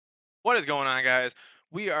What is going on, guys?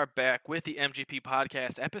 We are back with the MGP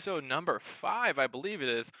podcast, episode number 5, I believe it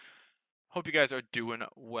is. Hope you guys are doing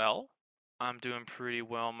well. I'm doing pretty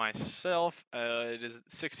well myself. It is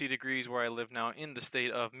 60 degrees where I live now in the state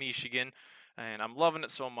of Michigan, and I'm loving it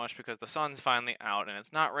so much because the sun's finally out and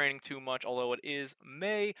it's not raining too much, although it is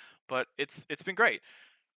May, but it's been great.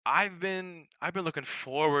 I've been looking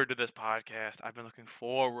forward to this podcast. I've been looking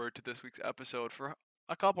forward to this week's episode for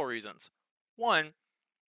a couple reasons. One,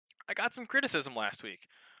 I got some criticism last week.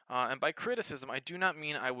 And by criticism, I do not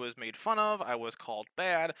mean I was made fun of, I was called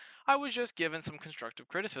bad. I was just given some constructive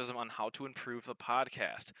criticism on how to improve the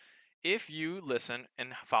podcast. If you listen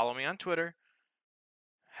and follow me on Twitter,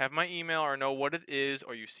 have my email or know what it is,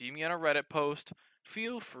 or you see me on a Reddit post,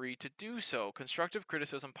 feel free to do so. Constructive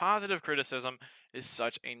criticism, positive criticism is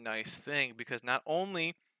such a nice thing because not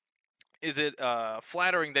only is it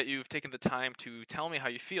flattering that you've taken the time to tell me how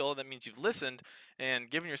you feel? That means you've listened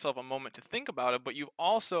and given yourself a moment to think about it. But you've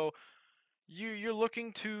also you're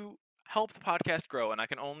looking to help the podcast grow, and I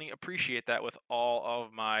can only appreciate that with all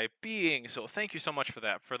of my being. So thank you so much for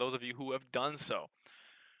that. For those of you who have done so,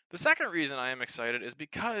 the second reason I am excited is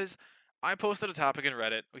because I posted a topic in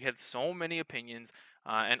Reddit. We had so many opinions,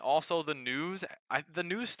 and also the news. The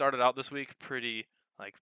news started out this week pretty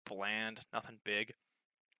like bland, nothing big,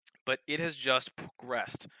 but it has just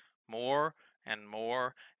progressed more and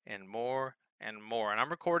more and more and more. And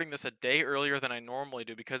I'm recording this a day earlier than I normally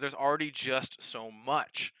do because there's already just so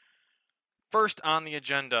much. First on the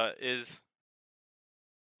agenda is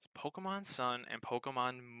Pokemon Sun and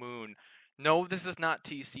Pokemon Moon. No, this is not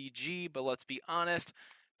TCG, but let's be honest.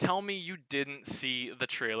 Tell me you didn't see the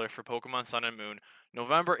trailer for Pokemon Sun and Moon.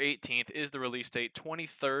 November 18th is the release date,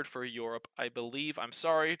 23rd for Europe, I believe. I'm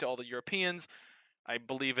sorry to all the Europeans. I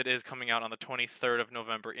believe it is coming out on the 23rd of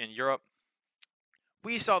November in Europe.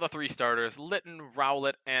 We saw the three starters, Litten,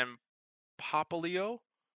 Rowlet, and Popplio.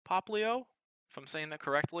 Popplio, if I'm saying that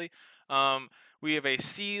correctly. Um, we have a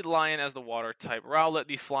Sea Lion as the water type, Rowlet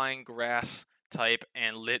the flying grass type,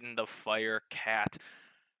 and Litten the fire cat.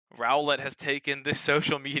 Rowlet has taken this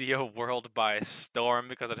social media world by storm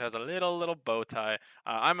because it has a little bow tie.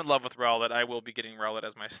 I'm in love with Rowlet. I will be getting Rowlet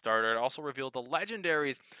as my starter. It also revealed the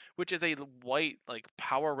legendaries, which is a white, like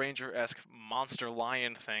Power Ranger esque monster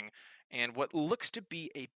lion thing, and what looks to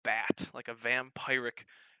be a bat, like a vampiric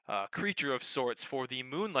creature of sorts for the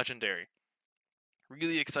Moon legendary.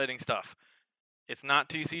 Really exciting stuff. It's not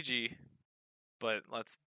TCG, but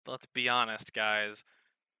let's be honest, guys.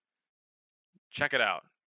 Check it out.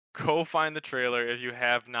 Go find the trailer if you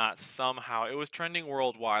have not somehow. It was trending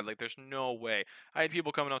worldwide. Like, there's no way. I had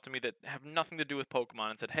people coming up to me that have nothing to do with Pokemon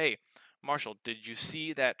and said, "Hey, Marshall, did you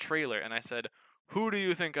see that trailer?" And I said, "Who do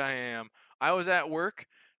you think I am?" I was at work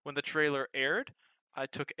when the trailer aired. I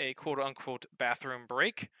took a quote unquote bathroom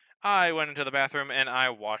break. I went into the bathroom and I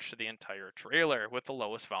watched the entire trailer with the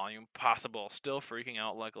lowest volume possible, still freaking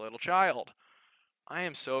out like a little child. I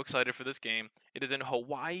am so excited for this game. It is in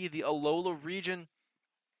Hawaii, the Alola region.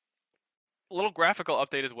 A little graphical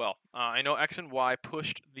update as well. I know X and Y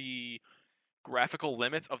pushed the graphical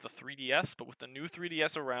limits of the 3DS, but with the new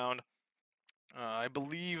 3DS around, I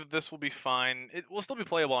believe this will be fine. It will still be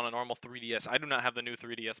playable on a normal 3DS. I do not have the new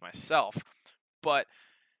 3DS myself, but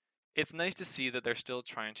it's nice to see that they're still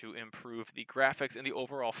trying to improve the graphics and the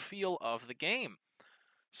overall feel of the game.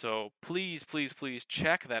 So please, please, please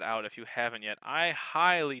check that out if you haven't yet. I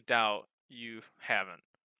highly doubt you haven't.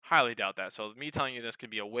 Highly doubt that. So me telling you this could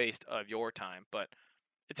be a waste of your time, but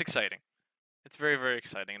it's exciting. It's very, very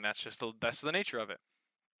exciting, and that's the nature of it.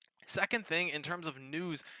 Second thing in terms of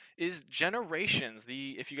news is Generations.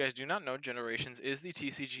 The If you guys do not know, Generations is the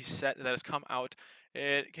TCG set that has come out.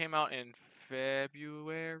 It came out in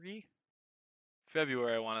February.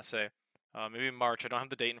 February, I want to say. Maybe March. I don't have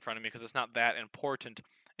the date in front of me because it's not that important.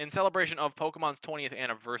 In celebration of Pokemon's 20th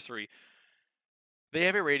anniversary, they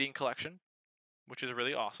have a rating collection, which is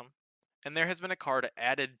really awesome. And there has been a card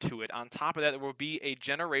added to it. On top of that, there will be a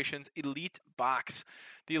Generations Elite Box.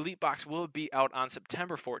 The Elite Box will be out on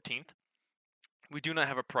September 14th. We do not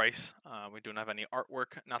have a price. We do not have any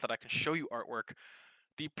artwork. Not that I can show you artwork.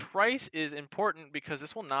 The price is important because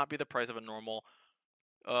this will not be the price of a normal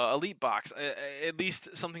Elite Box. At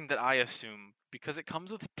least something that I assume, because it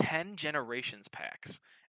comes with 10 Generations packs.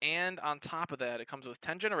 And on top of that, it comes with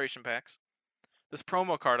 10 Generation packs, this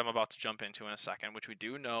promo card I'm about to jump into in a second, which we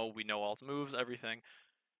know all its moves, everything.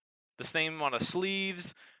 The same amount of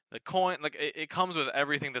sleeves, the coin, like it comes with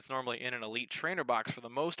everything that's normally in an Elite Trainer box for the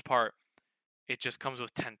most part. It just comes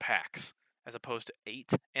with 10 packs as opposed to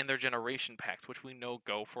 8, and their generation packs, which we know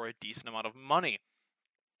go for a decent amount of money.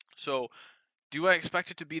 So Do I expect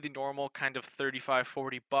it to be the normal kind of 35,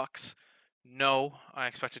 40 bucks? No, I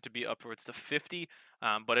expect it to be upwards to 50,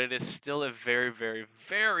 but it is still a very, very,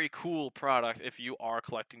 very cool product if you are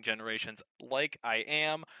collecting generations like I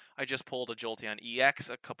am. I just pulled a Jolteon EX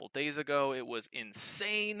a couple days ago. It was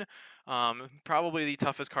insane. Probably the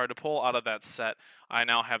toughest card to pull out of that set. I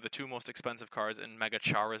now have the two most expensive cards in Mega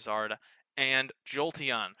Charizard and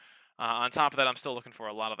Jolteon. On top of that, I'm still looking for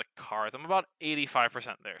a lot of the cards. I'm about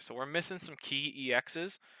 85% there, so we're missing some key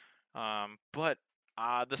EXs. But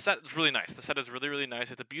the set is really nice. The set is really, really nice.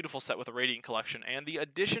 It's a beautiful set with a Radiant Collection, and the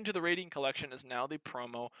addition to the Radiant Collection is now the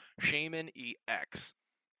promo Shaymin EX.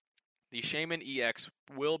 The Shaymin EX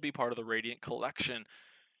will be part of the Radiant Collection.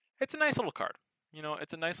 It's a nice little card.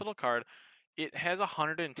 It's a nice little card. It has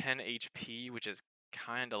 110 HP, which is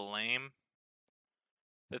kind of lame.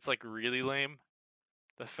 It's like really lame.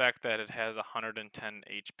 The fact that it has 110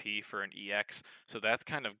 HP for an EX, so that's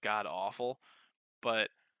kind of god awful. But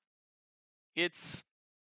it's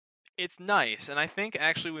nice, and I think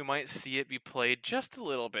actually we might see it be played just a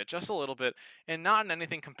little bit, and not in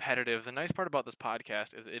anything competitive. The nice part about this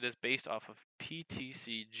podcast is it is based off of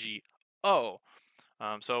PTCGO.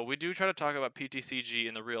 So we do try to talk about PTCG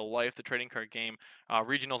in the real life, the trading card game.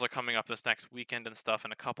 Regionals are coming up this next weekend and stuff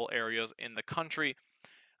in a couple areas in the country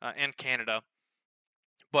and Canada.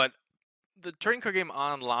 But the trading card game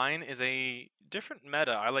online is a different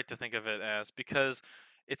meta, I like to think of it as, because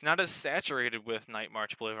it's not as saturated with Night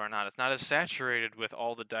March, believe it or not. It's not as saturated with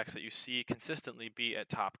all the decks that you see consistently be at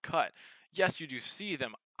top cut. Yes, you do see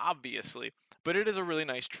them, obviously, but it is a really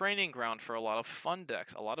nice training ground for a lot of fun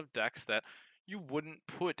decks, a lot of decks that you wouldn't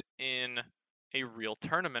put in a real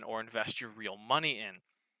tournament or invest your real money in.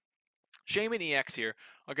 Shaymin EX here,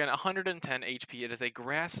 again, 110 HP. It is a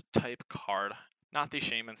grass type card, not the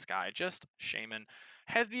Shaymin Sky, just Shaymin.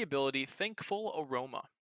 Has the ability Thankful Aroma.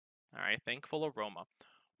 Alright, Thankful Aroma.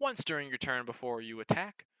 Once during your turn before you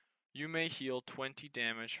attack, you may heal 20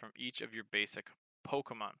 damage from each of your basic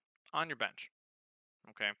Pokemon on your bench.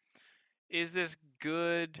 Okay. Is this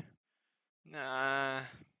good? Nah.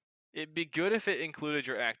 It'd be good if it included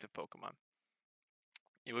your active Pokemon.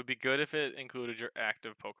 It would be good if it included your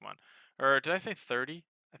active Pokemon. Or did I say 30?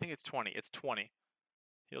 I think it's 20. It's 20.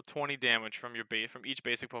 Heal 20 damage from from each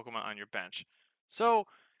basic Pokemon on your bench. So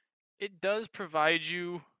it does provide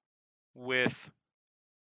you with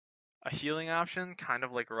a healing option, kind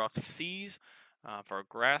of like Rough Seas for a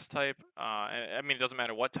grass type. I mean, it doesn't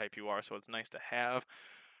matter what type you are, so it's nice to have.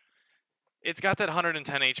 It's got that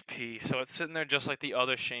 110 HP, so it's sitting there just like the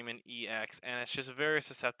other Shaymin EX, and it's just very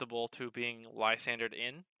susceptible to being Lysandered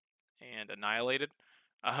in and annihilated.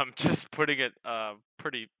 Just putting it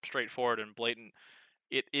pretty straightforward and blatant,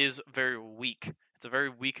 it is very weak. It's a very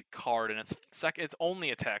weak card, and its only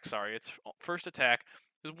attack, its first attack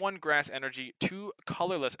is 1 grass energy, 2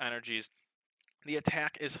 colorless energies. The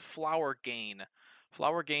attack is Flower Gain.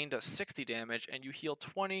 Flower Gain does 60 damage, and you heal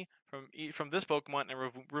 20 from this Pokemon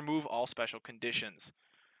and remove all special conditions.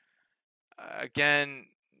 Again,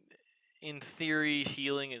 in theory,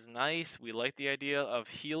 healing is nice. We like the idea of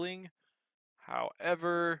healing.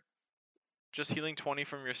 However, just healing 20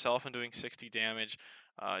 from yourself and doing 60 damage,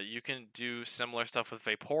 you can do similar stuff with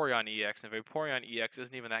Vaporeon EX, and Vaporeon EX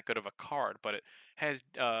isn't even that good of a card, but it has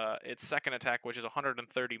its second attack, which is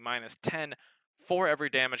 130 minus 10 for every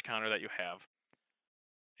damage counter that you have.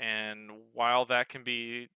 And while that can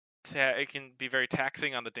be it can be very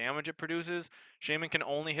taxing on the damage it produces, Shaymin can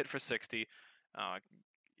only hit for 60.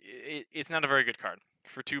 It's not a very good card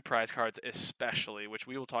for 2 prize cards, especially, which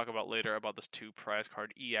we will talk about later about this 2 prize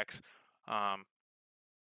card EX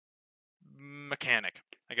mechanic.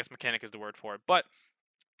 I guess mechanic is the word for it. But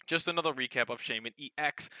just another recap of Shaymin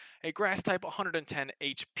EX, a grass type 110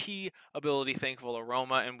 HP ability Thankful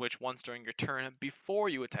Aroma, in which once during your turn before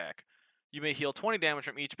you attack, you may heal 20 damage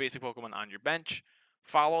from each basic Pokemon on your bench,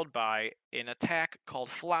 followed by an attack called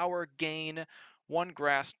Flower Gain. 1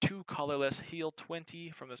 grass, 2 colorless, heal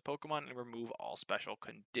 20 from this Pokemon and remove all special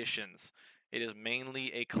conditions. It is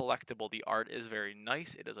mainly a collectible. The art is very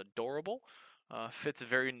nice. It is adorable. Fits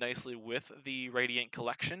very nicely with the Radiant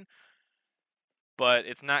Collection, but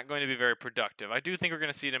it's not going to be very productive. I do think we're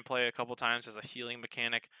going to see it in play a couple times as a healing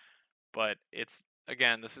mechanic, but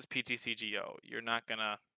again, this is PTCGO. You're not going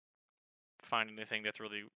to find anything that's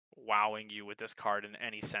really wowing you with this card in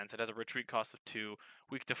any sense. It has a retreat cost of 2,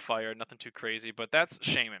 weak to fire, nothing too crazy, but that's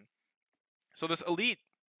Shaymin. So this Elite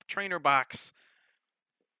Trainer box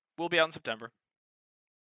will be out in September.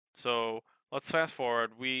 So let's fast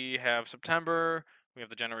forward. We have September, we have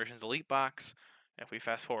the Generations Elite box. If we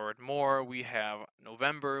fast forward more, we have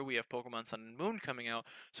November, we have Pokemon Sun and Moon coming out.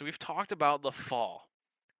 So we've talked about the fall.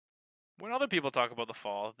 When other people talk about the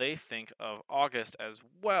fall, they think of August as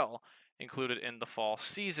well, included in the fall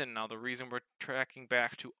season. Now, the reason we're tracking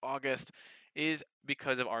back to August is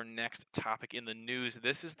because of our next topic in the news.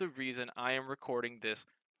 This is the reason I am recording this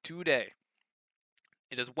today.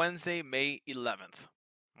 It is Wednesday, May 11th.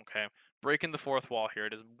 Okay, breaking the fourth wall here.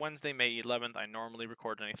 It is Wednesday, May 11th. I normally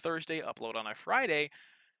record on a Thursday, upload on a Friday.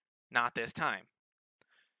 Not this time.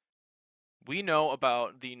 We know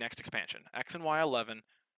about the next expansion, X and Y 11,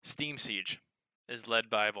 Steam Siege. Is led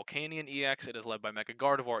by Volcanion EX. It is led by Mega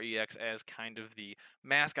Gardevoir EX as kind of the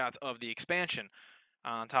mascots of the expansion.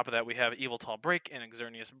 On top of that, we have Yveltal Break and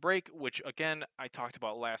Xerneas Break, which again I talked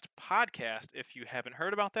about last podcast. If you haven't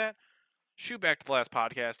heard about that, shoot back to the last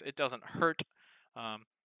podcast. It doesn't hurt. Um,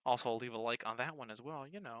 also, leave a like on that one as well.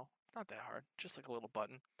 You know, it's not that hard, just like a little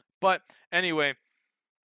button. But anyway,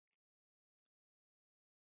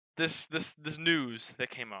 this news that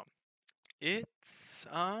came out, it's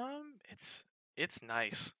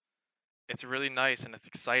nice. It's really nice and it's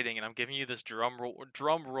exciting, and I'm giving you this drum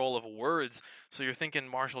roll of words. So you're thinking,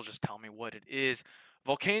 Marshall, just tell me what it is.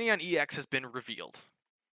 Volcanion EX has been revealed.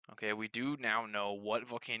 Okay, we do now know what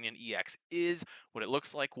Volcanion EX is, what it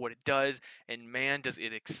looks like, what it does, and man, does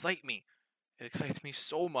it excite me. It excites me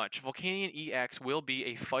so much. Volcanion EX will be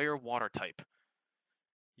a fire water type.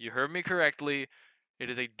 You heard me correctly. It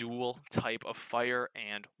is a dual type of fire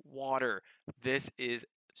and water. This is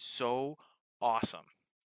so awesome.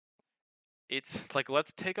 It's like,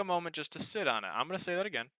 let's take a moment just to sit on it. I'm going to say that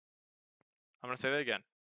again.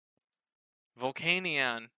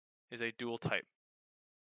 Volcanion is a dual type.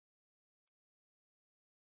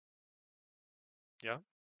 Yeah.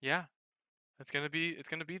 Yeah. It's going to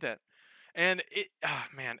be that. And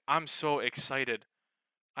man, I'm so excited.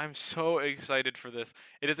 I'm so excited for this.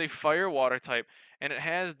 It is a fire water type, and it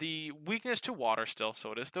has the weakness to water still,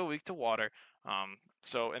 so it is still weak to water.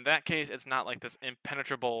 So in that case, it's not like this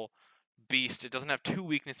impenetrable beast. It doesn't have two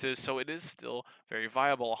weaknesses, so it is still very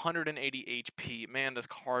viable. 180 HP. Man, this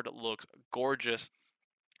card looks gorgeous.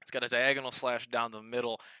 It's got a diagonal slash down the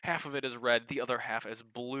middle. Half of it is red, the other half is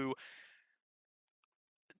blue.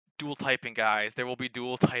 Dual typing, guys. There will be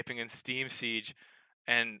dual typing in Steam Siege,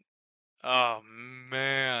 and oh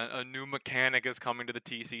man, a new mechanic is coming to the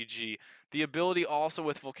TCG. The ability also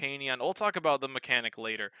with Volcanion, we'll talk about the mechanic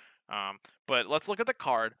later. But let's look at the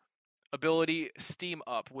card. Ability Steam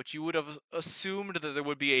Up, which you would have assumed that there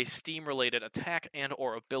would be a Steam related attack and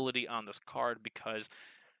or ability on this card, because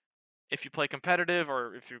if you play competitive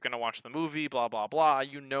or if you're going to watch the movie, blah blah blah,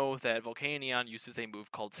 you know that Volcanion uses a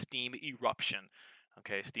move called Steam Eruption.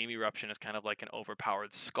 Okay, Steam Eruption is kind of like an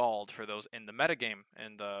overpowered Scald for those in the metagame,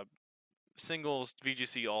 and the singles,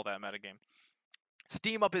 VGC, all that metagame.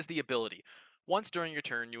 Steam Up is the ability. Once during your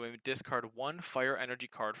turn, you may discard one fire energy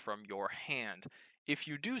card from your hand. If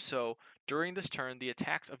you do so, during this turn, the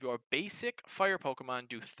attacks of your basic fire Pokemon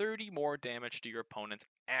do 30 more damage to your opponent's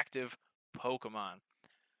active Pokemon.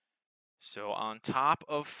 So on top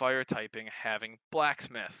of fire typing, having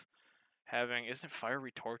Blacksmith, isn't Fire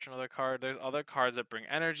Retorch another card? There's other cards that bring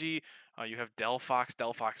energy. You have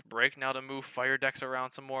Delphox Break now to move fire decks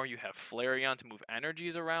around some more. You have Flareon to move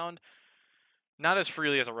energies around. Not as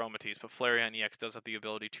freely as Aromatisse, but Flareon EX does have the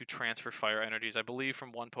ability to transfer fire energies, I believe,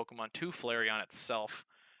 from one Pokemon to Flareon itself.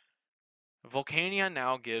 Volcanion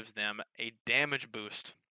now gives them a damage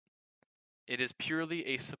boost. It is purely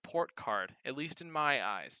a support card, at least in my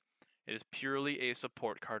eyes. It is purely a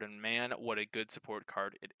support card, and man, what a good support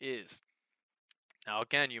card it is. Now,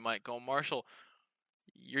 again, you might go, Marshall,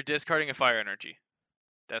 you're discarding a fire energy.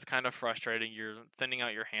 That's kind of frustrating. You're thinning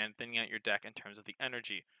out your hand, thinning out your deck in terms of the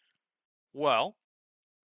energy. Well,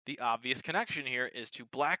 the obvious connection here is to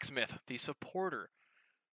Blacksmith, the supporter.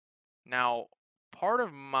 Now, part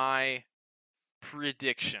of my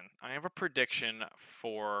prediction, I have a prediction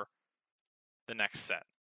for the next set.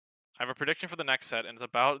 I have a prediction for the next set, and it's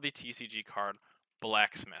about the TCG card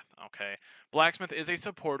Blacksmith. Okay, Blacksmith is a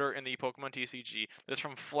supporter in the Pokemon TCG that is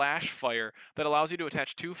from Flash Fire that allows you to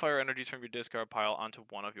attach 2 fire energies from your discard pile onto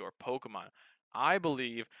one of your Pokemon. I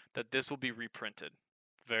believe that this will be reprinted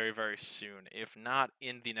very, very soon, if not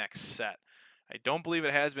in the next set. I don't believe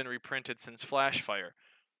it has been reprinted since Flash Fire,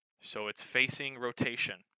 so it's facing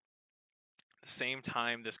rotation. The same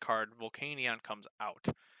time this card Volcanion comes out.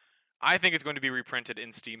 I think it's going to be reprinted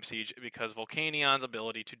in Steam Siege because Volcanion's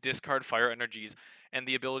ability to discard fire energies and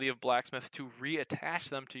the ability of Blacksmith to reattach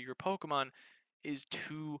them to your Pokemon is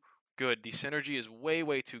too good. The synergy is way,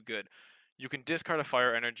 way too good. You can discard a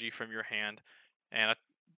fire energy from your hand and a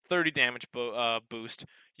 30 damage boost.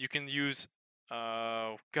 You can use,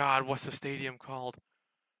 God, what's the stadium called?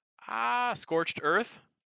 Scorched Earth?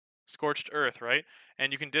 Scorched Earth, right?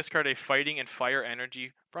 And you can discard a fighting and fire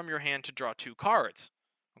energy from your hand to draw 2 cards.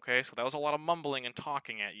 Okay, so that was a lot of mumbling and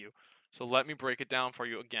talking at you. So let me break it down for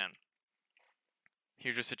you again.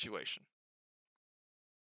 Here's your situation.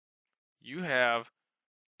 You have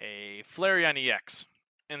a Flareon EX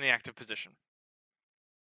in the active position.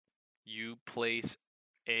 You place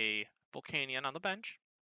a Volcanion on the bench,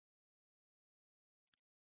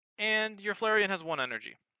 and your Flareon has 1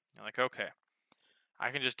 energy. You're like, okay, I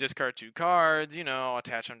can just discard 2 cards,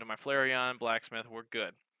 attach them to my Flareon, Blacksmith, we're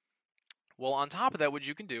good. Well, on top of that, what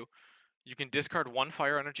you can do, you can discard 1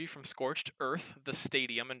 fire energy from Scorched Earth, the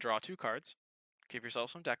stadium, and draw 2 cards. Give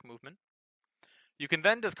yourself some deck movement. You can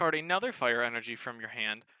then discard another fire energy from your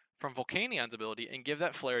hand from Volcanion's ability and give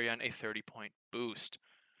that Flareon a 30-point boost.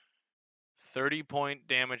 30-point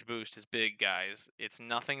damage boost is big, guys. It's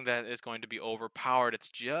nothing that is going to be overpowered. It's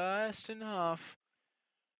just enough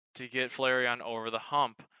to get Flareon over the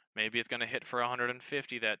hump. Maybe it's going to hit for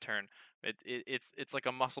 150 that turn. It's like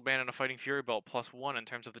a Muscle Band and a Fighting Fury Belt +1 in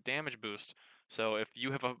terms of the damage boost. So if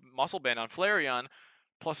you have a Muscle Band on Flareon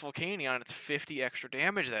plus Volcanion, it's 50 extra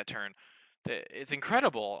damage that turn. It's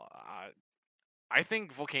incredible. I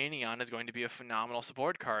think Volcanion is going to be a phenomenal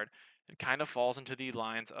support card. It kind of falls into the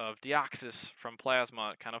lines of Deoxys from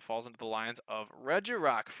Plasma. It kind of falls into the lines of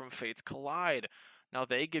Regirock from Fates Collide. Now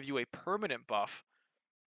they give you a permanent buff,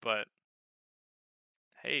 but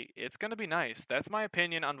hey, it's going to be nice. That's my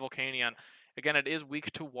opinion on Volcanion. Again, it is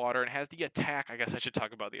weak to water and has the attack. I guess I should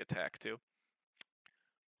talk about the attack too.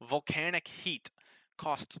 Volcanic Heat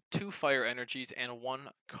costs 2 fire energies and 1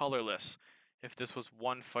 colorless. If this was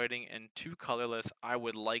 1 fighting and 2 colorless, I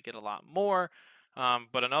would like it a lot more.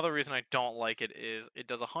 But another reason I don't like it is it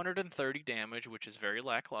does 130 damage, which is very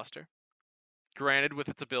lackluster. Granted, with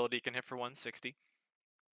its ability, it can hit for 160.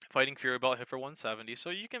 Fighting Fury Belt hit for 170, so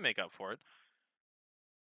you can make up for it.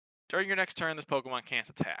 During your next turn, this Pokemon can't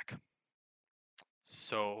attack.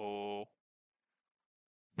 So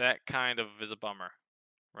that kind of is a bummer,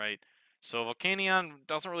 right? So Volcanion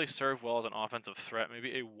doesn't really serve well as an offensive threat,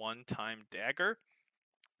 maybe a one-time dagger.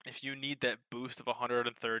 If you need that boost of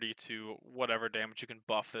 130 to whatever damage you can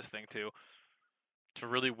buff this thing to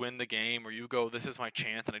really win the game, or you go, this is my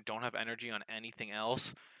chance and I don't have energy on anything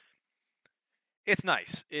else, it's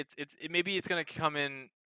nice. Maybe it's going to come in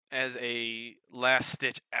as a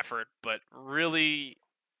last-ditch effort, but really,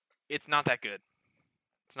 it's not that good.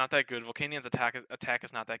 It's not that good. Volcanion's attack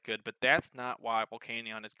is not that good, but that's not why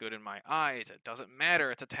Volcanion is good in my eyes. It doesn't matter.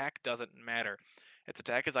 Its attack doesn't matter. Its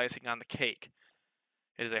attack is icing on the cake.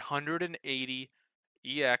 It is 180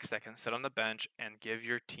 EX that can sit on the bench and give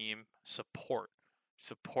your team support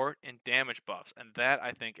and damage buffs, and that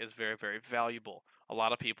I think is very, very valuable. A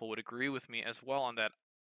lot of people would agree with me as well on that,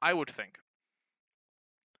 I would think.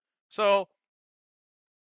 So,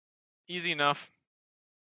 easy enough.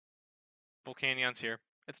 Volcanion's here.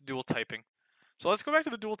 It's dual typing. So let's go back to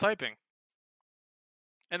the dual typing.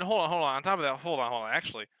 And hold on. On top of that, hold on.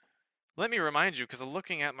 Actually, let me remind you, because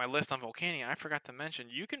looking at my list on Volcanion, I forgot to mention,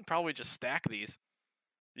 you can probably just stack these.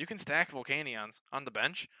 You can stack Volcanions on the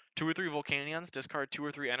bench. 2 or 3 Volcanions, discard 2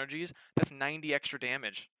 or 3 energies. That's 90 extra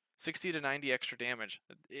damage. 60 to 90 extra damage.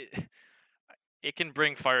 It can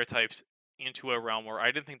bring fire types into a realm where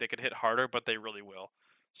I didn't think they could hit harder, but they really will.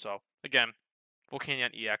 So, again,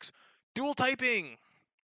 Volcanion EX. Dual typing!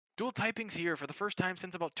 Dual typing's here for the first time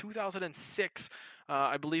since about 2006.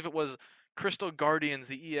 I believe it was Crystal Guardians,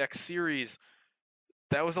 the EX series.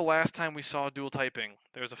 That was the last time we saw dual typing.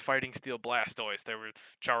 There was a Fighting Steel Blastoise.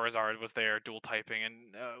 Charizard was there, dual typing, and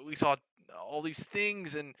we saw all these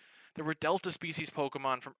things. And there were Delta species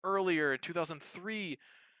Pokemon from earlier in 2003.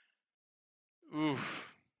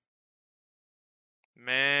 Oof,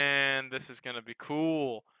 man, this is gonna be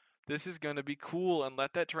cool. This is gonna be cool, and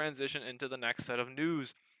let that transition into the next set of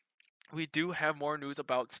news. We do have more news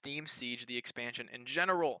about Steam Siege, the expansion in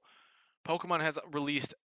general. Pokemon has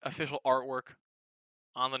released official artwork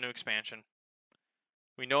on the new expansion.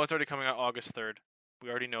 We know it's already coming out August 3rd. We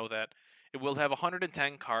already know that. It will have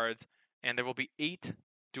 110 cards, and there will be 8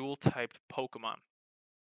 dual-typed Pokemon.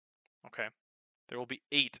 Okay? There will be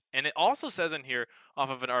 8. And it also says in here, off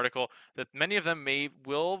of an article, that many of them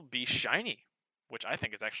will be shiny, which I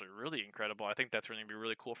think is actually really incredible. I think that's going to be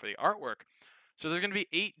really cool for the artwork. So there's going to be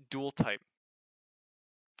 8 dual type.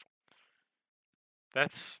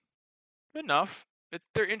 That's enough.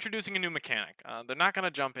 They're introducing a new mechanic. They're not going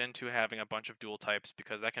to jump into having a bunch of dual types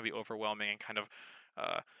because that can be overwhelming and kind of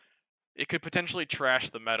it could potentially trash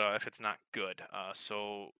the meta if it's not good.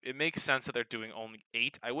 So it makes sense that they're doing only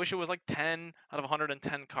 8. I wish it was like 10 out of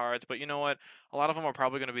 110 cards, but you know what? A lot of them are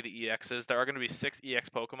probably going to be the EXs. There are going to be 6 EX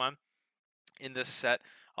Pokemon. in this set,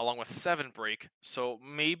 along with 7 break. So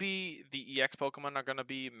maybe the EX Pokemon are going to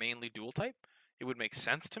be mainly dual type. It would make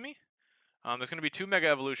sense to me. There's going to be 2 Mega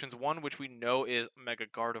Evolutions, one which we know is Mega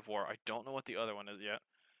Gardevoir. I don't know what the other one is yet.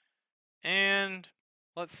 And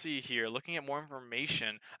let's see here, looking at more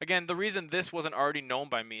information. Again, the reason this wasn't already known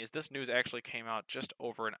by me is this news actually came out just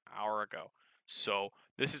over an hour ago. So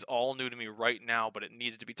this is all new to me right now, but it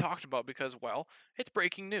needs to be talked about because, well, it's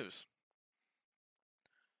breaking news.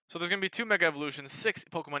 So there's going to be 2 Mega Evolutions, 6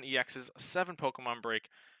 Pokemon EXs, 7 Pokemon Break,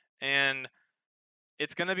 and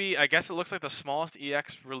it's going to be, I guess it looks like the smallest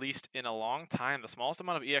EX released in a long time, the smallest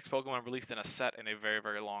amount of EX Pokemon released in a set in a very,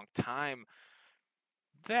 very long time.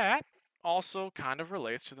 That also kind of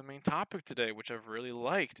relates to the main topic today, which I've really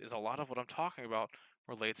liked, is a lot of what I'm talking about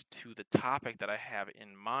relates to the topic that I have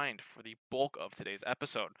in mind for the bulk of today's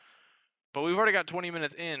episode. But we've already got 20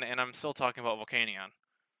 minutes in, and I'm still talking about Volcanion.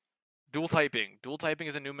 Dual typing. Dual typing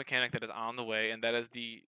is a new mechanic that is on the way, and that is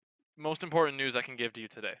the most important news I can give to you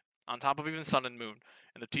today. On top of even Sun and Moon.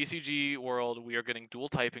 In the TCG world, we are getting dual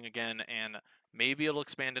typing again, and maybe it'll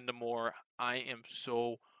expand into more. I am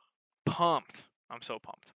so pumped. I'm so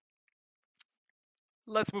pumped.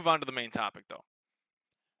 Let's move on to the main topic, though.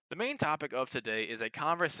 The main topic of today is a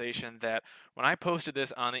conversation that, when I posted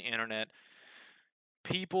this on the internet,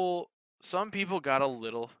 some people got a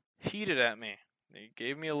little heated at me. They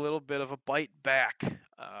gave me a little bit of a bite back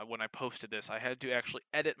when I posted this. I had to actually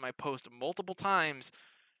edit my post multiple times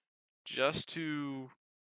just to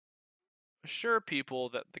assure people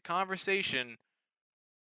that the conversation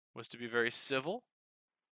was to be very civil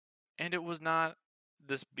and it was not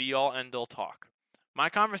this be-all end-all talk. My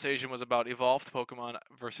conversation was about evolved Pokemon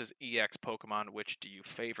versus EX Pokemon. Which do you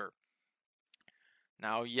favor?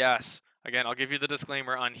 Now, yes, again, I'll give you the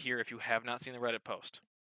disclaimer on here if you have not seen the Reddit post.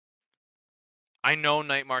 I know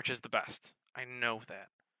Night March is the best. I know that.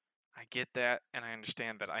 I get that, and I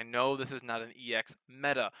understand that. I know this is not an EX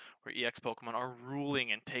meta where EX Pokemon are ruling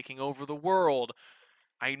and taking over the world.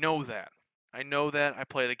 I know that. I know that. I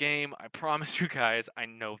play the game. I promise you guys, I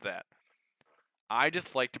know that. I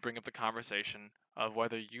just like to bring up the conversation of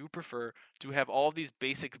whether you prefer to have all of these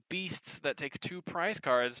basic beasts that take 2 prize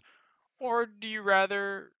cards, or would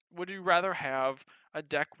you rather have a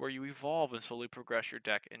deck where you evolve and slowly progress your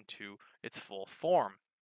deck into its full form?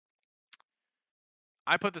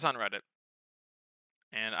 I put this on Reddit,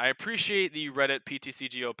 and I appreciate the Reddit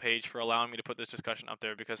PTCGO page for allowing me to put this discussion up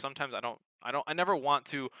there, because sometimes I never want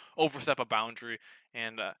to overstep a boundary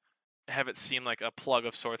and have it seem like a plug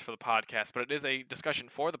of sorts for the podcast, but it is a discussion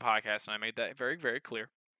for the podcast, and I made that very, very clear.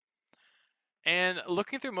 And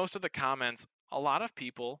looking through most of the comments, a lot of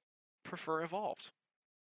people prefer Evolved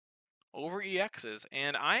over EXs,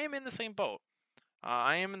 and I am in the same boat.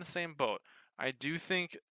 I do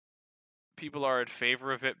think people are in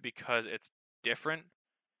favor of it because it's different,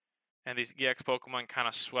 and these EX Pokemon kind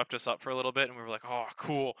of swept us up for a little bit, and we were like, oh,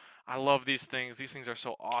 cool, I love these things. These things are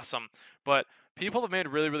so awesome. But people have made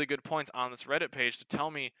really, really good points on this Reddit page to tell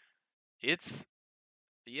me the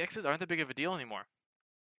EXs aren't that big of a deal anymore.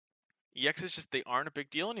 EXs they aren't a big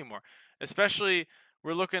deal anymore. Especially,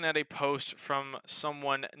 we're looking at a post from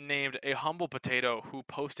someone named A Humble Potato who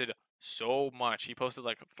posted so much. He posted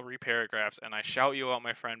like 3 paragraphs, and I shout you out,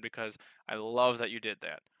 my friend, because I love that you did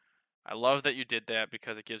that. I love that you did that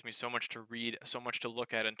because it gives me so much to read, so much to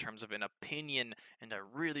look at in terms of an opinion, and I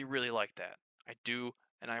really, really like that. I do,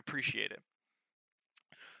 and I appreciate it.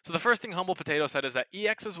 So the first thing Humble Potato said is that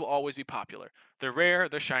EXs will always be popular. They're rare,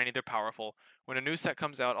 they're shiny, they're powerful. When a new set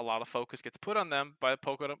comes out, a lot of focus gets put on them by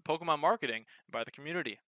Pokemon marketing and by the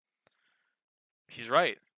community. He's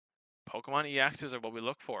right. Pokemon EXs are what we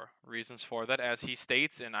look for. Reasons for that, as he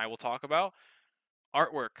states, and I will talk about: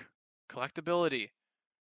 artwork, collectability.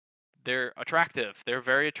 They're attractive. They're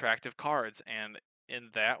very attractive cards, and in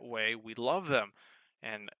that way, we love them.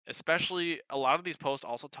 And especially, a lot of these posts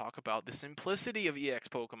also talk about the simplicity of EX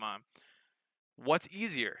Pokemon. What's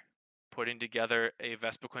easier? Putting together a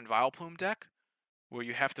Vespiquen Vileplume deck, where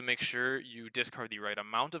you have to make sure you discard the right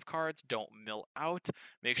amount of cards, don't mill out,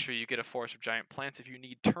 make sure you get a Forest of Giant Plants if you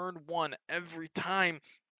need turn 1 every time.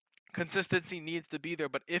 Consistency needs to be there,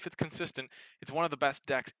 but if it's consistent, it's one of the best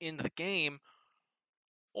decks in the game.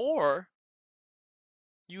 Or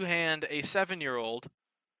you hand a 7-year-old,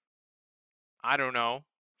 I don't know,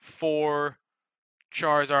 4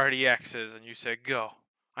 Charizard EXs, and you say, go.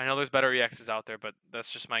 I know there's better EXs out there, but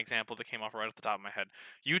that's just my example that came off right at the top of my head.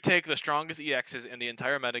 You take the strongest EXs in the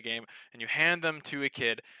entire metagame, and you hand them to a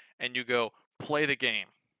kid, and you go, play the game.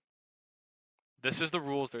 This is the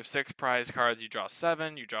rules. There's 6 prize cards. You draw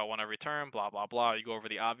 7. You draw 1 every turn, blah, blah, blah. You go over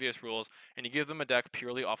the obvious rules, and you give them a deck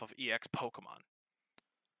purely off of EX Pokemon.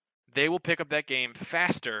 they will pick up that game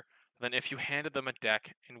faster than if you handed them a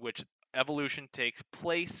deck in which evolution takes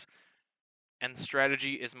place and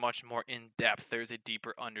strategy is much more in depth. There's a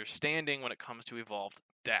deeper understanding when it comes to evolved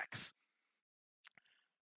decks.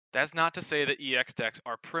 That's not to say that EX decks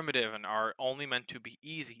are primitive and are only meant to be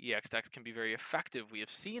easy. EX decks can be very effective. We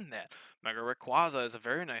have seen that. Mega Rayquaza is a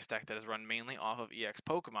very nice deck that is run mainly off of EX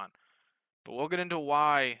Pokemon. But we'll get into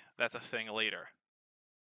why that's a thing later.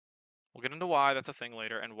 We'll get into why that's a thing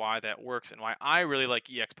later and why that works and why I really like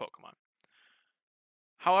EX Pokemon.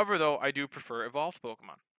 However, though, I do prefer evolved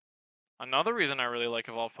Pokemon. Another reason I really like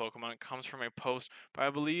evolved Pokemon comes from a post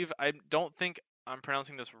by, I don't think I'm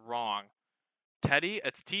pronouncing this wrong. Teddy,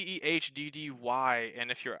 it's Tehdddy,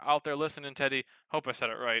 and if you're out there listening, Teddy, hope I said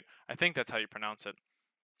it right. I think that's how you pronounce it.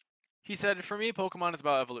 He said, for me, Pokemon is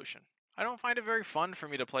about evolution. I don't find it very fun for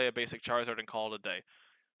me to play a basic Charizard and call it a day.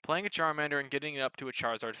 Playing a Charmander and getting it up to a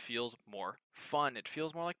Charizard feels more fun. It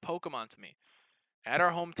feels more like Pokemon to me. At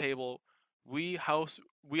our home table, we house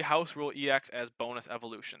rule EX as bonus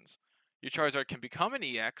evolutions. Your Charizard can become an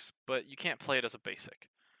EX, but you can't play it as a basic.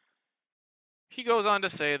 He goes on to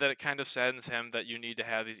say that it kind of saddens him that you need to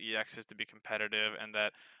have these EXs to be competitive and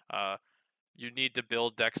that you need to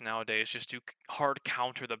build decks nowadays just to hard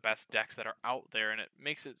counter the best decks that are out there, and it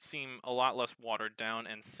makes it seem a lot less watered down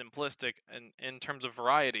and simplistic in terms of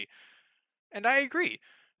variety. And I agree.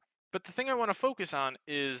 But the thing I want to focus on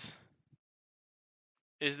is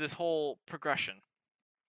this whole progression.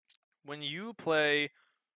 When you play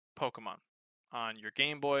Pokemon on your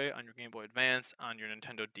Game Boy, on your Game Boy Advance, on your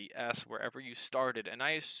Nintendo DS, wherever you started, and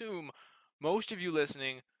I assume most of you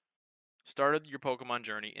listening started your Pokemon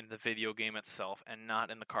journey in the video game itself and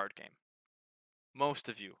not in the card game. Most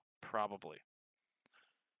of you, probably.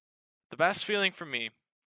 The best feeling for me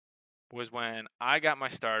was when I got my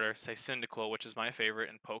starter, say Cyndaquil, which is my favorite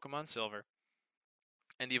in Pokemon Silver,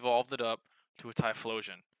 and evolved it up to a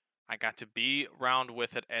Typhlosion. I got to be around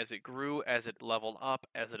with it as it grew, as it leveled up,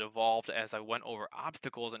 as it evolved, as I went over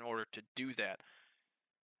obstacles in order to do that.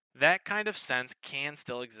 That kind of sense can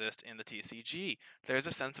still exist in the TCG. There's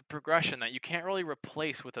a sense of progression that you can't really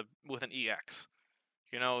replace with an EX.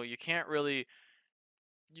 You know, you can't.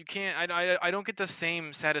 I don't get the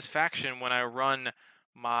same satisfaction when I run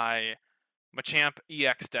my Machamp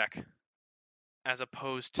EX deck as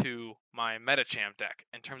opposed to my Metachamp deck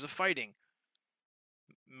in terms of fighting.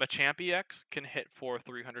 Machamp EX can hit for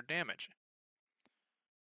 300 damage.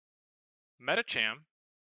 Metachamp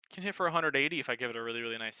can hit for 180 if I give it a really,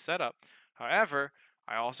 really nice setup. However,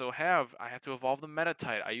 I have to evolve the Meta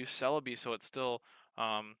type. I use Celebi, so it still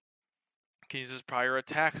can use its prior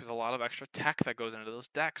attacks. There's a lot of extra tech that goes into those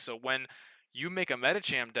decks. So when you make a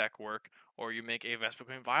Metacham deck work, or you make a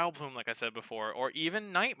Vespiquen Vileplume, like I said before, or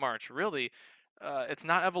even Night March, really, it's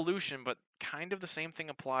not evolution, but kind of the same thing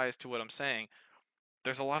applies to what I'm saying.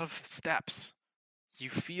 There's a lot of steps. You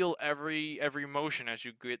feel every motion as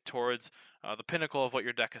you get towards the pinnacle of what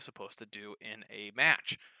your deck is supposed to do in a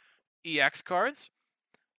match. EX cards,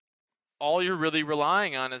 all you're really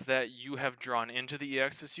relying on is that you have drawn into the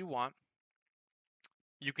EXs you want.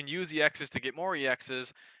 You can use EXs to get more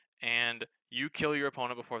EXs, and you kill your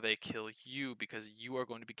opponent before they kill you because you are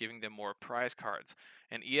going to be giving them more prize cards.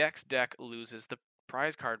 An EX deck loses the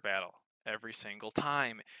prize card battle every single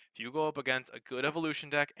time. If you go up against a good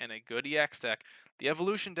evolution deck and a good EX deck, the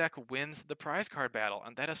evolution deck wins the prize card battle,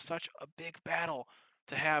 and that is such a big battle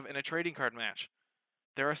to have in a trading card match.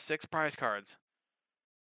 There are 6 prize cards.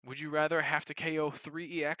 Would you rather have to KO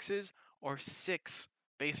 3 EXs or 6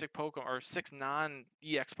 basic Pokemon or 6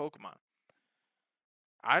 non-EX Pokemon?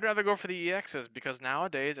 I'd rather go for the EXs because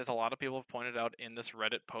nowadays, as a lot of people have pointed out in this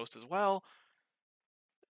Reddit post as well,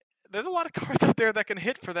 there's a lot of cards out there that can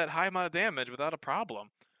hit for that high amount of damage without a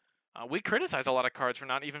problem. We criticize a lot of cards for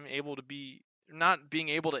not being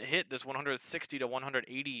able to hit this 160 to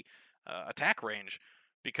 180 attack range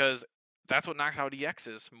because that's what knocks out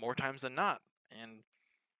EXs more times than not. And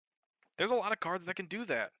there's a lot of cards that can do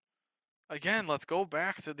that. Again, let's go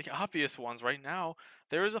back to the obvious ones right now.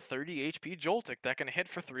 There is a 30 HP Joltik that can hit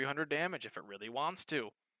for 300 damage if it really wants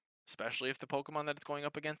to, especially if the Pokemon that it's going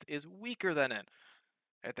up against is weaker than it.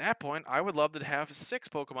 At that point, I would love to have 6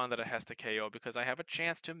 Pokemon that it has to KO because I have a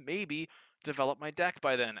chance to maybe develop my deck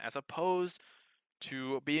by then, as opposed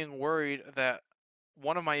to being worried that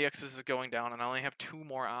one of my EXs is going down and I only have 2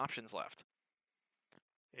 more options left.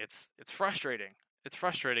 It's frustrating. It's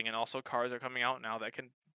frustrating, and also cards are coming out now that can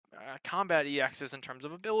combat EXs in terms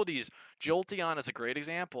of abilities. Jolteon is a great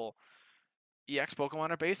example. EX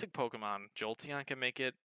Pokemon are basic Pokemon. Jolteon can make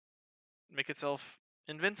itself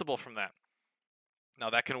invincible from that. Now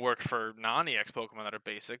that can work for non-EX Pokemon that are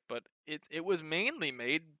basic, but it was mainly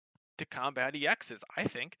made to combat EXs, I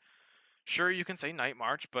think. Sure, you can say Night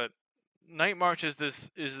March, but Night March is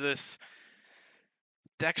this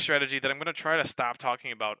deck strategy that I'm going to try to stop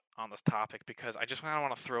talking about on this topic because I just kind of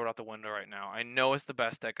want to throw it out the window right now. I know it's the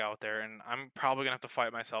best deck out there, and I'm probably going to have to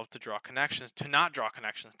fight myself to not draw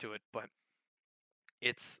connections to it, but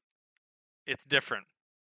it's different.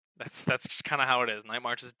 That's just kind of how it is. Night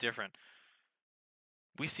March is different.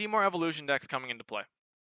 We see more evolution decks coming into play.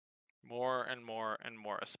 More and more and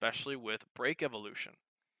more, especially with Break Evolution.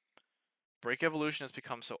 Break Evolution has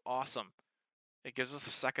become so awesome. It gives us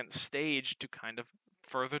a second stage to kind of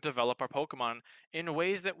further develop our Pokemon in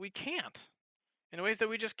ways that we can't. In ways that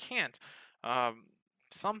we just can't.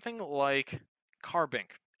 Something like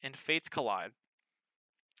Carbink in Fates Collide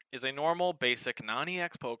is a normal, basic,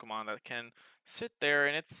 non-EX Pokemon that can sit there,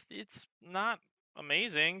 and it's not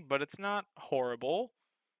amazing, but it's not horrible.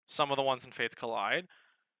 Some of the ones in Fates Collide.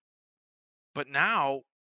 But now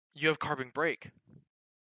you have Carbink Break,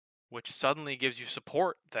 which suddenly gives you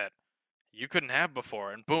support that you couldn't have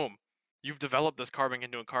before, and boom, you've developed this Carbink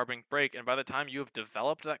into a Carbink Break, and by the time you have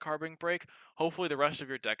developed that Carbink Break, hopefully the rest of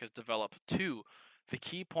your deck is developed too. The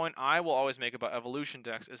key point I will always make about evolution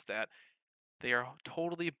decks is that they are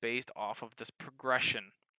totally based off of this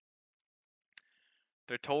progression.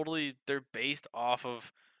 They're based off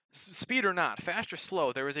of speed or not, fast or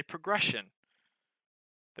slow, there is a progression.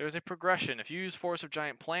 There's a progression. If you use Force of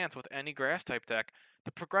Giant Plants with any grass type deck,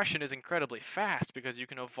 the progression is incredibly fast because you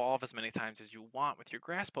can evolve as many times as you want with your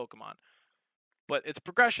grass Pokemon. But it's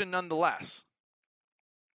progression nonetheless.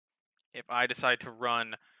 If I decide to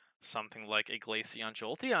run something like a Glaceon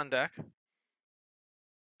Jolteon deck,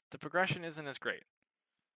 the progression isn't as great.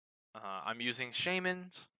 I'm using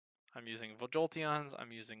Shaymins, I'm using Jolteons,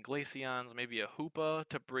 I'm using Glaceons, maybe a Hoopa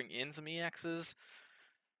to bring in some EXs.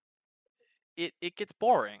 It gets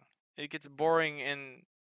boring. It gets boring, and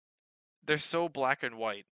they're so black and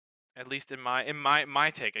white. At least in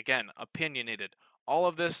my take. Again, opinionated. All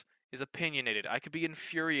of this is opinionated. I could be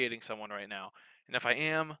infuriating someone right now, and if I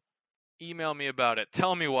am, email me about it.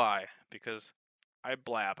 Tell me why, because I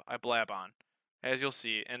blab on, as you'll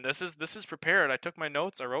see. And this is prepared. I took my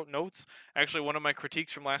notes. I wrote notes. Actually, one of my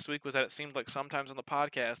critiques from last week was that it seemed like sometimes on the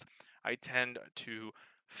podcast I tend to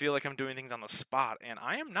feel like I'm doing things on the spot, and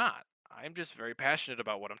I am not. I'm just very passionate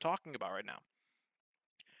about what I'm talking about right now.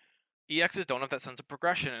 EXs don't have that sense of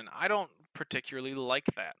progression, and I don't particularly like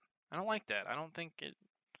that. I don't like that. I don't think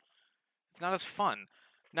it's not as fun.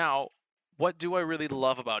 Now, what do I really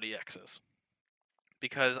love about EXs?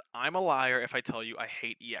 Because I'm a liar if I tell you I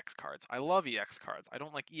hate EX cards. I love EX cards. I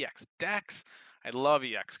don't like EX decks. I love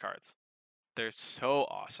EX cards. They're so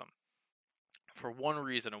awesome. For one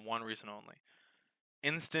reason and one reason only.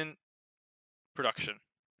 Instant production.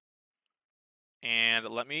 And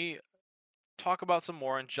let me talk about some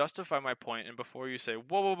more and justify my point. And before you say,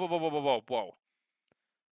 whoa.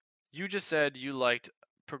 You just said you liked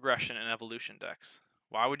progression and evolution decks.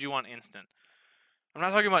 Why would you want instant? I'm not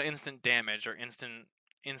talking about instant damage or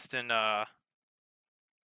instant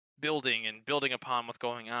building and building upon what's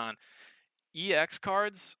going on. EX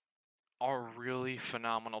cards are really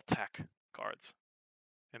phenomenal tech cards.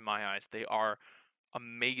 In my eyes, they are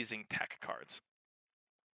amazing tech cards.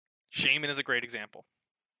 Shaymin is a great example.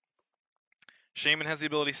 Shaymin has the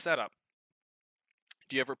ability setup.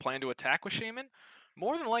 Do you ever plan to attack with Shaymin?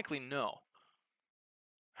 More than likely, no.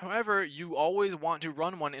 However, you always want to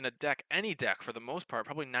run one in a deck, any deck for the most part.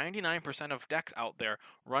 Probably 99% of decks out there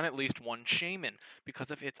run at least one Shaymin because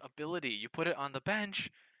of its ability. You put it on the bench,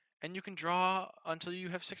 and you can draw until you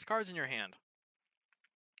have 6 cards in your hand.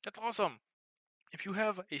 That's awesome. If you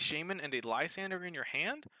have a Shaymin and a Lysander in your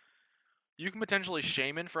hand, you can potentially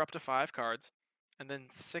Shaymin for up to 5 cards, and then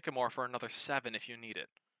Sycamore for another 7 if you need it.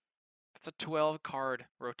 That's a 12-card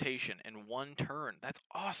rotation in one turn. That's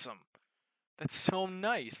awesome. That's so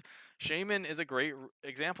nice. Shaymin is a great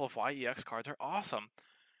example of why EX cards are awesome.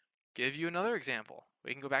 Give you another example.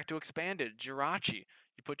 We can go back to Expanded, Jirachi.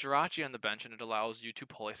 You put Jirachi on the bench and it allows you to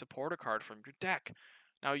pull a supporter card from your deck.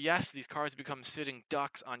 Now, yes, these cards become sitting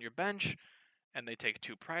ducks on your bench, and they take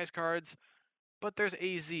 2 prize cards, but there's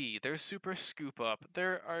AZ, there's Super Scoop Up,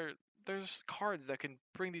 there's cards that can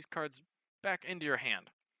bring these cards back into your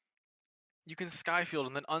hand. You can Skyfield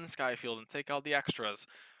and then unskyfield and take out the extras.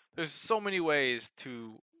 There's so many ways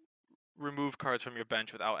to remove cards from your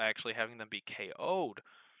bench without actually having them be KO'd.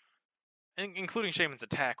 Including Shaymin's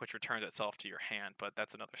attack, which returns itself to your hand, but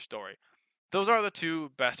that's another story. Those are the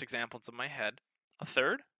 2 best examples in my head. A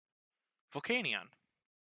third? Volcanion.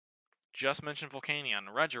 Just mentioned Volcanion,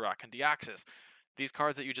 Regirock, and Deoxys. These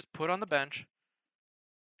cards that you just put on the bench,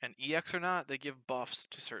 and EX or not, they give buffs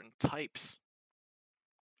to certain types.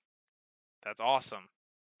 That's awesome.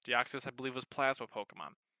 Deoxys, I believe, was Plasma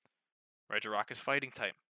Pokemon. Regirock is Fighting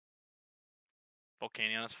type.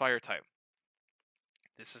 Volcanion is Fire type.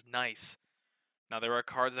 This is nice. Now there are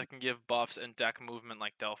cards that can give buffs and deck movement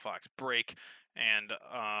like Delphox, Break, and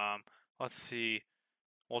let's see.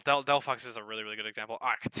 Well, Delphox is a really, really good example.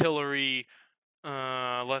 Octillery.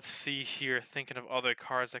 Let's see here. Thinking of other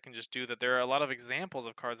cards that can just do that. There are a lot of examples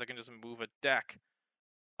of cards that can just move a deck.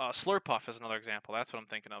 Slurpuff is another example. That's what I'm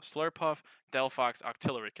thinking of. Slurpuff, Delphox,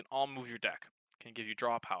 Octillery can all move your deck. Can give you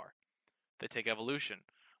draw power. They take evolution.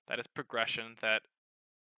 That is progression that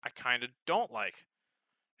I kind of don't like.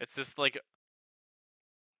 It's this like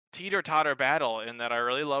teeter-totter battle in that I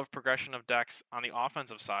really love progression of decks on the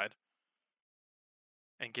offensive side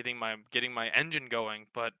and getting my engine going,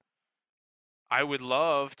 but I would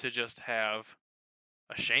love to just have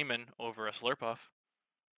a Shaman over a Slurpuff,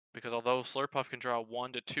 because although Slurpuff can draw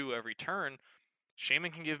 1 to 2 every turn,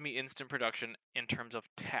 Shaman can give me instant production in terms of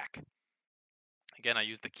tech. Again, I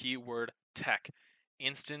use the keyword tech.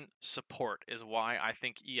 Instant support is why I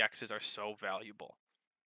think EXs are so valuable.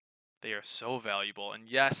 They are so valuable. And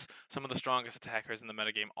yes, some of the strongest attackers in the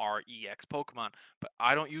metagame are EX Pokemon, but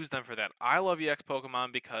I don't use them for that. I love EX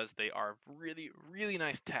Pokemon because they are really, really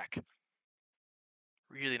nice tech.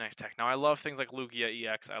 Really nice tech. Now, I love things like Lugia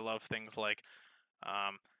EX. I love things like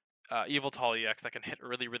Yveltal EX that can hit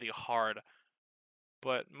really, really hard.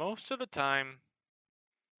 But most of the time,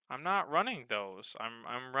 I'm not running those.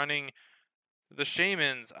 I'm running the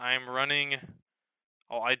Shamans. I'm running...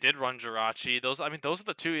 Oh, I did run Jirachi. Those are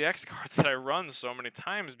the 2 EX cards that I run so many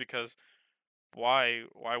times because why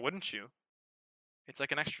wouldn't you? It's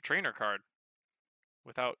like an extra trainer card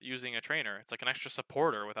without using a trainer. It's like an extra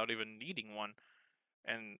supporter without even needing one.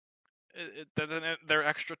 And they're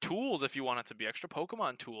extra tools if you want it to be extra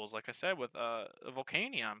Pokemon tools, like I said with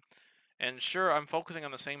Volcanion. And sure, I'm focusing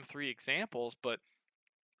on the same 3 examples, but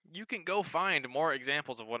you can go find more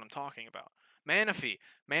examples of what I'm talking about. Manaphy.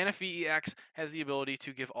 Manaphy EX has the ability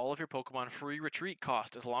to give all of your Pokemon free retreat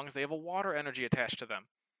cost as long as they have a water energy attached to them.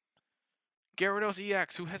 Gyarados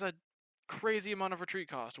EX, who has a crazy amount of retreat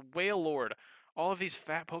cost. Wailord. All of these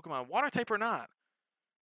fat Pokemon, water type or not.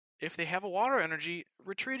 If they have a water energy,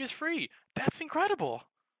 retreat is free. That's incredible.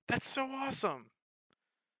 That's so awesome.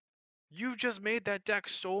 You've just made that deck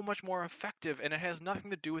so much more effective, and it has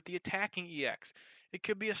nothing to do with the attacking EX. It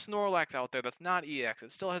could be a Snorlax out there that's not EX.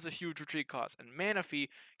 It still has a huge retreat cost, and Manaphy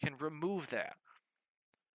can remove that.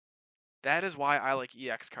 That is why I like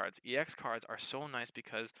EX cards. EX cards are so nice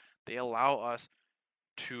because they allow us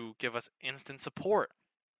to give us instant support.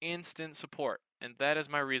 Instant support. And that is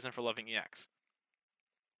my reason for loving EX.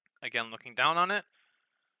 Again, looking down on it,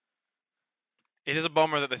 it is a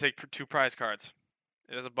bummer that they take 2 prize cards.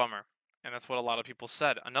 It is a bummer. And that's what a lot of people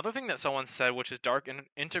said. Another thing that someone said, which is Dark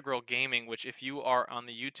Integral Gaming, which if you are on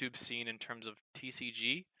the YouTube scene in terms of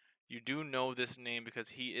TCG, you do know this name because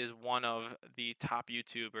he is one of the top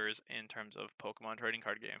YouTubers in terms of Pokemon trading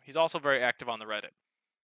card game. He's also very active on the Reddit.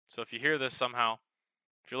 So if you hear this somehow,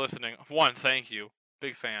 if you're listening, 1, thank you.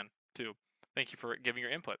 Big fan. 2, thank you for giving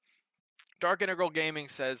your input. Dark Integral Gaming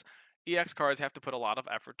says, EX cards have to put a lot of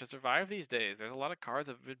effort to survive these days. There's a lot of cards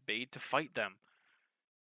that have been made to fight them.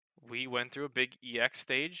 We went through a big EX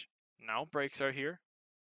stage. Now breaks are here.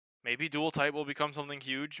 Maybe dual type will become something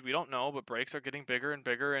huge. We don't know, but breaks are getting bigger and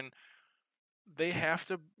bigger, and they have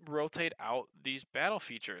to rotate out these battle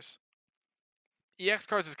features. EX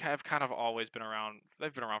cards have kind of always been around.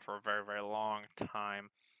 They've been around for a very, very long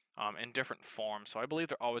time in different forms, so I believe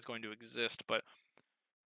they're always going to exist, but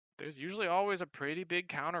there's usually always a pretty big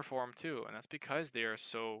counter for them too, and that's because they are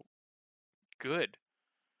so good.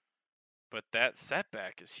 But that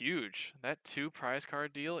setback is huge. That 2 prize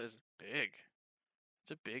card deal is big.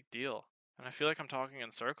 It's a big deal. And I feel like I'm talking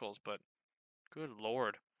in circles, but good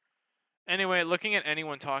lord. Anyway, looking at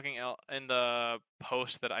anyone talking in the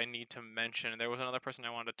post that I need to mention, there was another person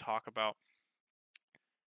I wanted to talk about.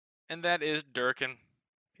 And that is Durkin.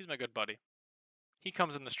 He's my good buddy. He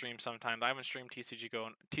comes in the stream sometimes. I haven't streamed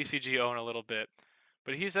TCGO in a little bit.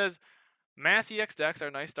 But he says, Mass EX decks are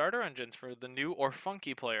nice starter engines for the new or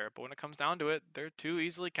funky player, but when it comes down to it, they're too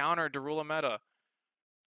easily countered to rule a meta.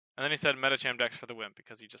 And then he said Metacham decks for the wimp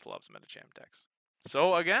because he just loves Metacham decks.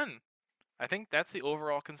 So again, I think that's the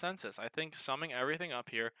overall consensus. I think summing everything up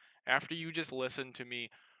here, after you just listen to me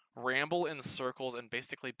ramble in circles and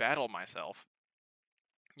basically battle myself.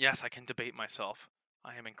 Yes, I can debate myself.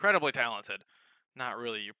 I am incredibly talented. Not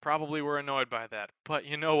really, you probably were annoyed by that, but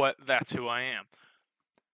you know what? That's who I am.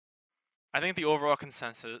 I think the overall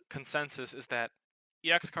consensus is that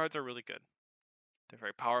EX cards are really good. They're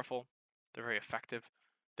very powerful. They're very effective.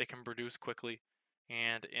 They can produce quickly.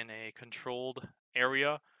 and in a controlled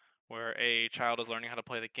area where a child is learning how to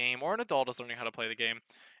play the game or an adult is learning how to play the game,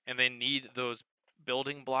 and they need those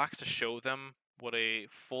building blocks to show them what a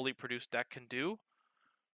fully produced deck can do,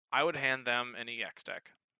 I would hand them an EX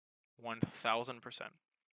deck. 1000%.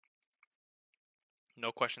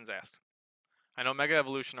 No questions asked. I know Mega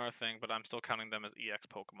Evolution are a thing, but I'm still counting them as EX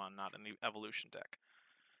Pokemon, not an Evolution deck.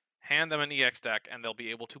 Hand them an EX deck, and they'll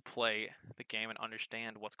be able to play the game and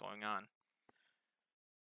understand what's going on.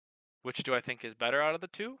 Which do I think is better out of the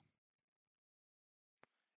two?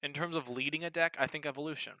 In terms of leading a deck, I think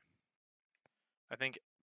Evolution. I think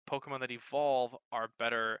Pokemon that evolve are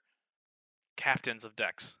better captains of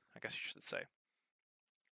decks, I guess you should say.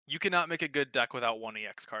 You cannot make a good deck without one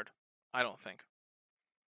EX card. I don't think.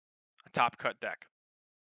 A top cut deck.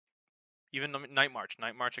 Even Night March.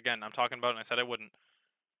 Night March, again, I'm talking about it and I said I wouldn't.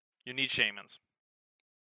 You need Shaymins.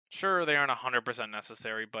 Sure, they aren't 100%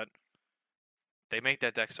 necessary, but they make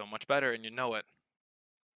that deck so much better, and you know it.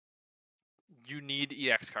 You need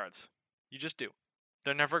EX cards. You just do.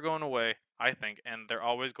 They're never going away, I think, and they're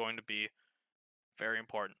always going to be very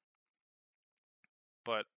important.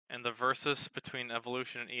 But in the versus between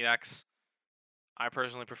Evolution and EX, I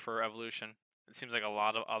personally prefer Evolution. It seems like a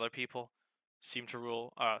lot of other people seem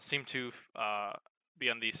to be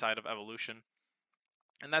on the side of Evolution.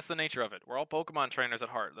 And that's the nature of it. We're all Pokemon trainers at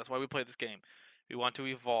heart. That's why we play this game. We want to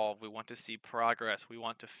evolve. We want to see progress. We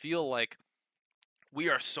want to feel like we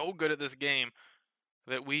are so good at this game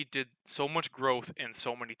that we did so much growth in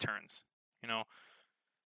so many turns. You know,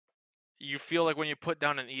 you feel like when you put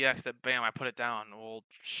down an EX that, bam, I put it down. Well,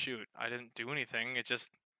 shoot, I didn't do anything. It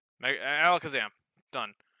just, Alakazam,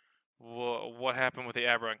 done. What happened with the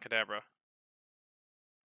Abra and Kadabra?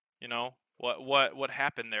 You know, what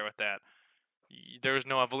happened there with that? There was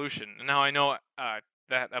no evolution. Now I know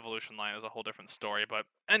that evolution line is a whole different story, but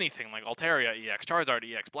anything like Altaria EX, Charizard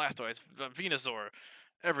EX, Blastoise, Venusaur,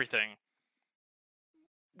 everything.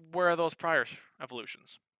 Where are those prior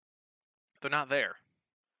evolutions? They're not there.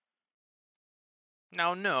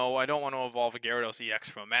 Now, no, I don't want to evolve a Gyarados EX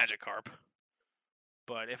from a Magikarp.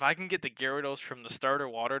 But if I can get the Gyarados from the starter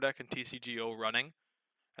water deck in TCGO running,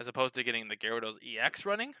 as opposed to getting the Gyarados EX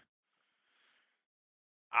running,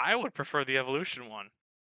 I would prefer the evolution one.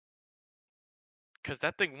 Because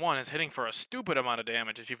that thing, one, is hitting for a stupid amount of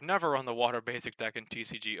damage. If you've never run the water basic deck in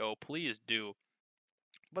TCGO, please do.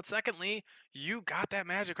 But secondly, you got that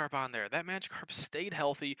Magikarp on there. That Magikarp stayed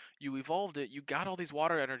healthy. You evolved it. You got all these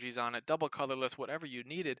water energies on it, double colorless, whatever you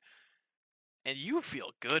needed. And you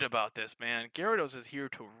feel good about this, man. Gyarados is here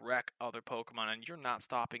to wreck other Pokemon, and you're not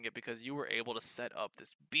stopping it because you were able to set up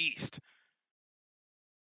this beast.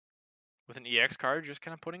 With an EX card, just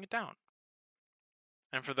kind of putting it down.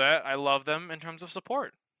 And for that, I love them in terms of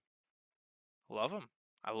support. Love them.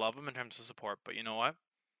 I love them in terms of support. But you know what?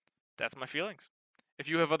 That's my feelings. If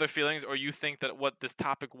you have other feelings, or you think that what this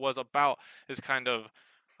topic was about is kind of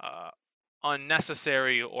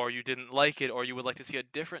unnecessary, or you didn't like it, or you would like to see a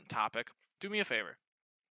different topic, do me a favor.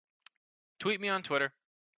 Tweet me on Twitter,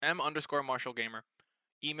 m_MarshallGamer.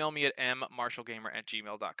 Email me at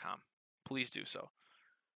mmarshallgamer@gmail.com. Please do so.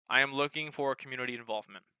 I am looking for community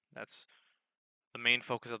involvement. That's the main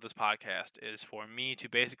focus of this podcast, is for me to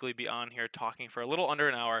basically be on here talking for a little under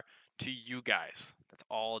an hour to you guys. That's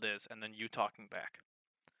all it is, and then you talking back.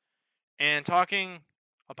 And talking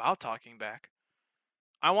back,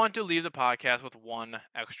 I want to leave the podcast with one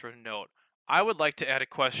extra note. I would like to add a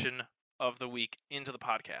question of the week into the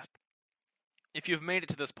podcast. If you've made it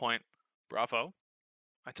to this point, bravo.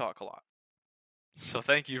 I talk a lot. So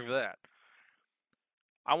thank you for that.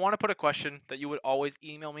 I want to put a question that you would always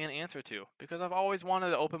email me an answer to, because I've always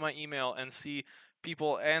wanted to open my email and see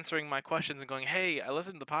people answering my questions and going, hey, I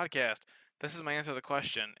listened to the podcast. This is my answer to the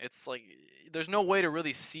question. It's like, there's no way to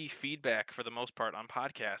really see feedback for the most part on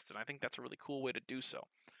podcasts, and I think that's a really cool way to do so.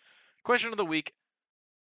 Question of the week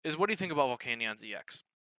is, what do you think about Volcanion's EX?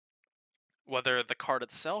 Whether the card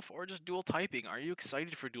itself or just dual typing. Are you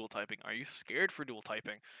excited for dual typing? Are you scared for dual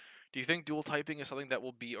typing? Do you think dual typing is something that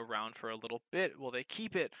will be around for a little bit? Will they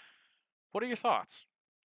keep it? What are your thoughts?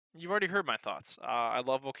 You've already heard my thoughts. I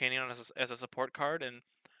love Volcanion as a support card, and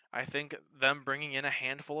I think them bringing in a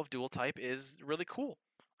handful of dual type is really cool.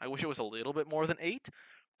 I wish it was a little bit more than 8,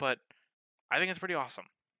 but I think it's pretty awesome.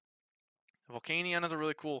 Volcanion is a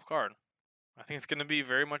really cool card. I think it's going to be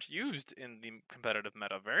very much used in the competitive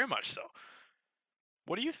meta, very much so.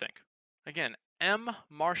 What do you think? Again,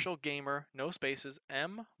 mmarshallgamer, no spaces,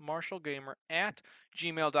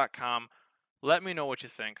 mmarshallgamer@gmail.com. Let me know what you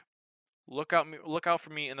think. Look out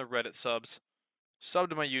for me in the Reddit subs. Sub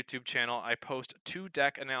to my YouTube channel. I post 2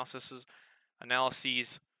 deck analyses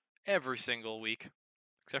every single week.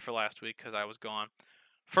 except for last week because I was gone.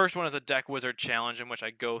 First one is a deck wizard challenge in which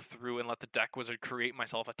I go through and let the deck wizard create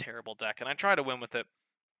myself a terrible deck, and I try to win with it.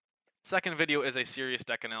 Second video is a serious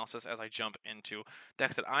deck analysis as I jump into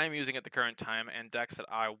decks that I am using at the current time and decks that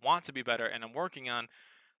I want to be better and I'm working on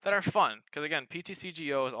that are fun. Because again,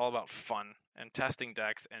 PTCGO is all about fun and testing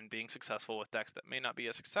decks and being successful with decks that may not be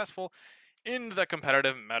as successful in the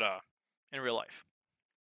competitive meta in real life.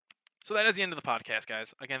 So that is the end of the podcast,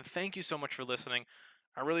 guys. Again, thank you so much for listening.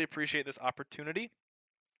 I really appreciate this opportunity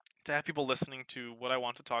to have people listening to what I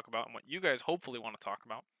want to talk about and what you guys hopefully want to talk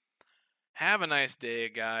about. Have a nice day,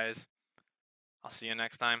 guys. I'll see you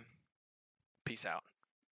next time. Peace out.